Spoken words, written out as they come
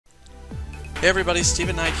Hey everybody,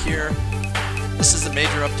 Stephen Knight here. This is a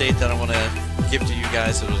major update that I want to give to you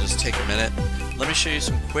guys. It'll just take a minute. Let me show you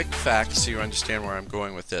some quick facts so you understand where I'm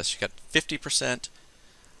going with this. You got 50%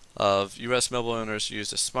 of US mobile owners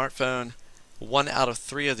use a smartphone. 1 out of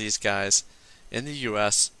 3 of these guys in the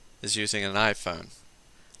US is using an iPhone.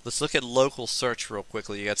 Let's look at local search real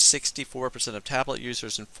quickly. You got 64% of tablet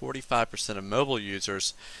users and 45% of mobile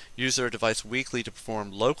users use their device weekly to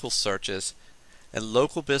perform local searches. And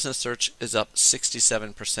local business search is up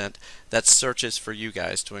 67%. That's searches for you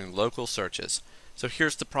guys, doing local searches. So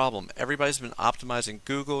here's the problem. Everybody's been optimizing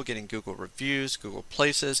Google, getting Google reviews, Google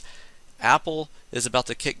places. Apple is about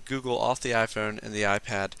to kick Google off the iPhone and the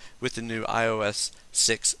iPad with the new iOS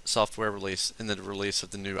 6 software release and the release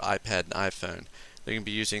of the new iPad and iPhone. They're going to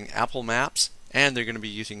be using Apple Maps and they're going to be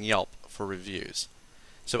using Yelp for reviews.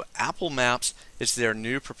 So Apple Maps is their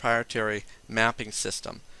new proprietary mapping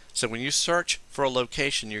system. So when you search for a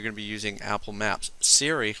location, you're going to be using Apple Maps.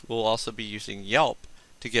 Siri will also be using Yelp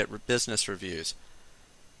to get business reviews.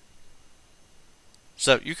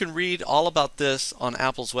 So you can read all about this on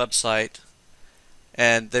Apple's website,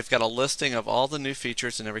 and they've got a listing of all the new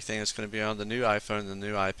features and everything that's going to be on the new iPhone, the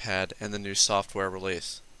new iPad, and the new software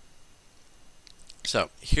release. So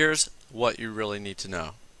here's what you really need to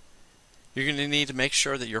know. You're going to need to make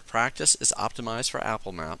sure that your practice is optimized for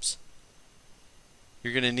Apple Maps.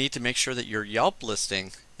 You're going to need to make sure that your Yelp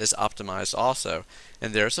listing is optimized also,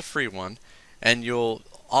 and there's a free one. And you'll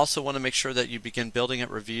also want to make sure that you begin building up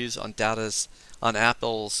reviews on Apple's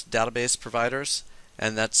database providers,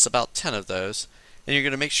 and that's about 10 of those. And you're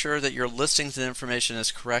going to make sure that your listings and information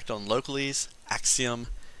is correct on Localese, Axiom,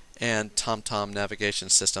 and TomTom navigation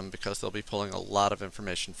system, because they'll be pulling a lot of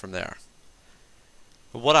information from there.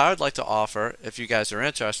 But what I would like to offer, if you guys are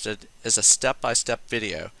interested, is a step-by-step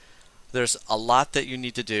video. There's a lot that you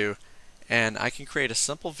need to do, and I can create a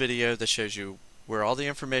simple video that shows you where all the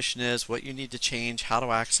information is, what you need to change, how to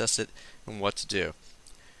access it, and what to do.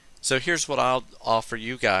 So here's what I'll offer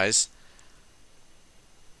you guys.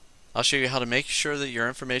 I'll show you how to make sure that your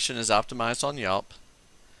information is optimized on Yelp.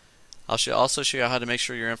 I'll also show you how to make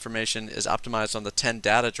sure your information is optimized on the 10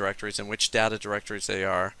 data directories and which data directories they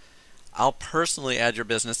are. I'll personally add your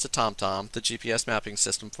business to TomTom, the GPS mapping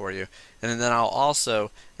system for you, and then I'll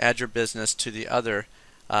also add your business to the other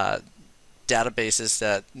databases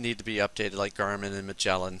that need to be updated, like Garmin and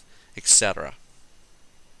Magellan, etc.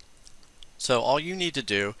 So all you need to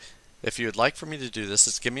do, if you would like for me to do this,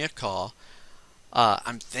 is give me a call.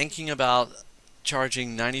 I'm thinking about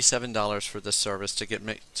charging $97 for this service to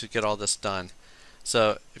get all this done.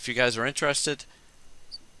 So if you guys are interested,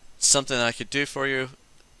 something I could do for you.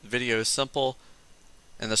 The video is simple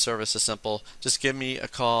and the service is simple. Just give me a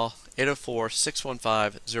call,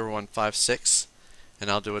 804-615-0156, and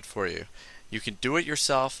I'll do it for you. You can do it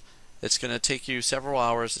yourself. It's going to take you several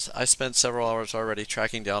hours. I spent several hours already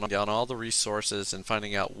tracking down all the resources and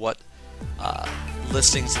finding out what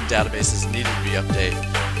listings and databases needed to be updated.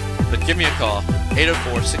 But give me a call,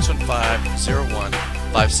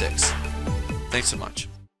 804-615-0156. Thanks so much.